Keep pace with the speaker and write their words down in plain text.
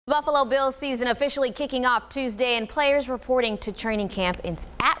Buffalo Bills season officially kicking off Tuesday, and players reporting to training camp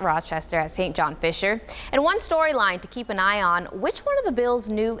at Rochester at St. John Fisher. And one storyline to keep an eye on: which one of the Bills'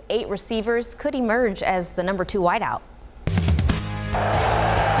 new 8 receivers could emerge as the number 2 wideout?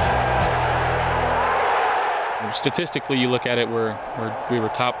 Statistically, you look at it, we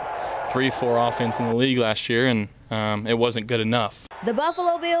were top 3-4 offense in the league last year, and it wasn't good enough. The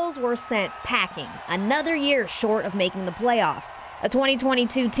Buffalo Bills were sent packing, another year short of making the playoffs. A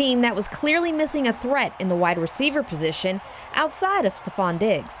 2022 team that was clearly missing a threat in the wide receiver position outside of Stefon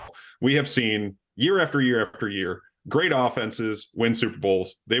Diggs. We have seen year after year after year, great offenses win Super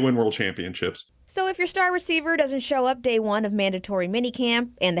Bowls. They win world championships. So if your star receiver doesn't show up day 1 of mandatory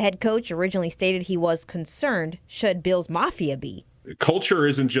minicamp, and the head coach originally stated he was concerned, should Bills Mafia be? Culture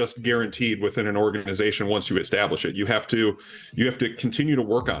isn't just guaranteed within an organization once you establish it. You have to continue to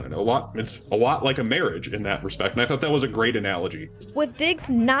work on it. It's a lot like a marriage in that respect, and I thought that was a great analogy. With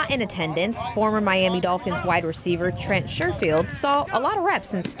Diggs not in attendance, former Miami Dolphins wide receiver Trent Sherfield saw a lot of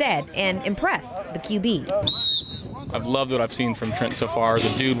reps instead and impressed the QB. I've loved what I've seen from Trent so far. The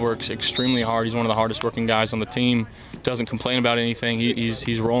dude works extremely hard. He's one of the hardest working guys on the team. Doesn't complain about anything.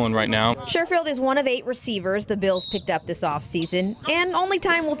 He's rolling right now. Sherfield is one of 8 receivers the Bills picked up this offseason, and only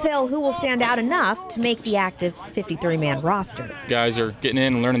time will tell who will stand out enough to make the active 53-man roster. Guys are getting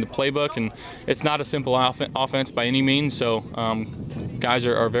in and learning the playbook, and it's not a simple offense by any means, so guys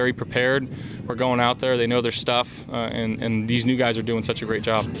are very prepared. We're going out there, they know their stuff, and these new guys are doing such a great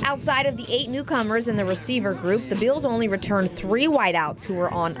job. Outside of the 8 newcomers in the receiver group, the Bills only returned 3 wideouts who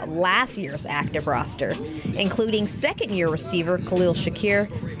were on last year's active roster, including second-year receiver Khalil Shakir,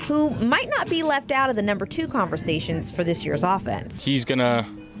 who might not be left out of the number 2 conversations for this year's offense. He's gonna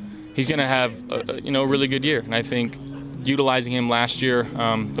have a really good year, and I think utilizing him last year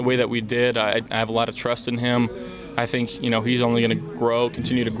the way that we did, I have a lot of trust in him. I think, he's only going to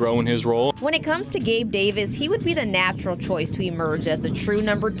continue to grow in his role. When it comes to Gabe Davis, he would be the natural choice to emerge as the true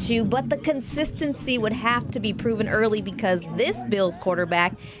number 2, but the consistency would have to be proven early because this Bills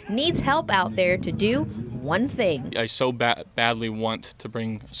quarterback needs help out there to do one thing. I so badly want to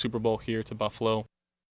bring a Super Bowl here to Buffalo.